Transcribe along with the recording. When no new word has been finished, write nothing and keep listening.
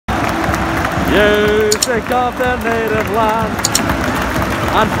Music of their native land,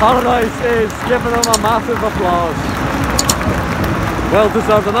 and Paradise is giving them a massive applause. Well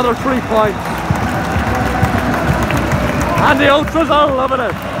deserved, another 3 points. And the ultras are loving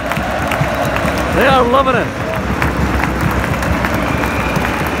it. They are loving it.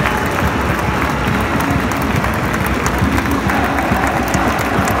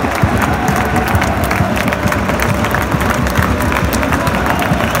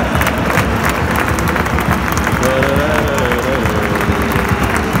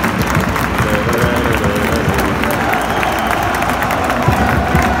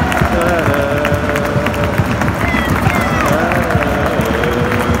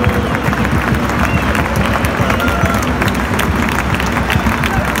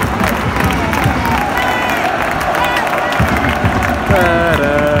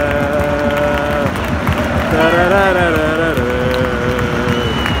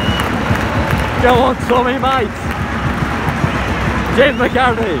 Go on, Tommy, mate. James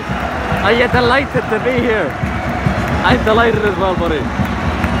McCarthy, are you delighted to be here? I'm delighted as well, buddy.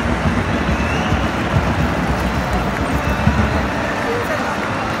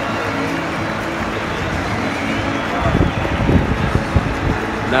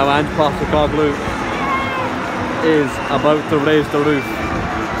 Now ange postecoglou is about to raise the roof.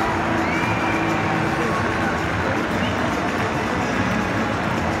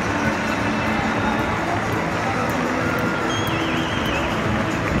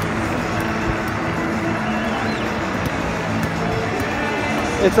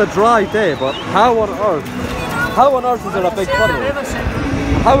 It's a dry day, but how on earth is there a big puddle?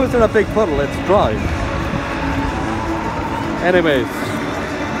 How is there a big puddle? It's dry. Anyways,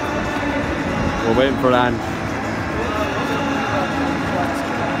 we're waiting for Ange.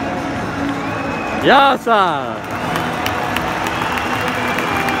 Yes, sir.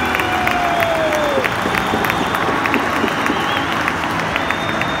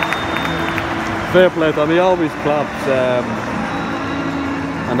 Fair play to him, he always claps.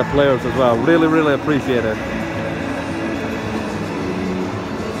 And the players as well, really appreciate it.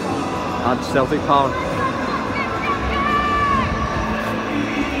 And Celtic power.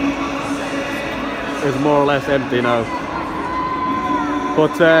 Is more or less empty now.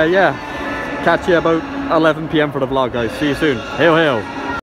 But yeah, catch you about 11 PM for the vlog, guys. See you soon. Hail, hail.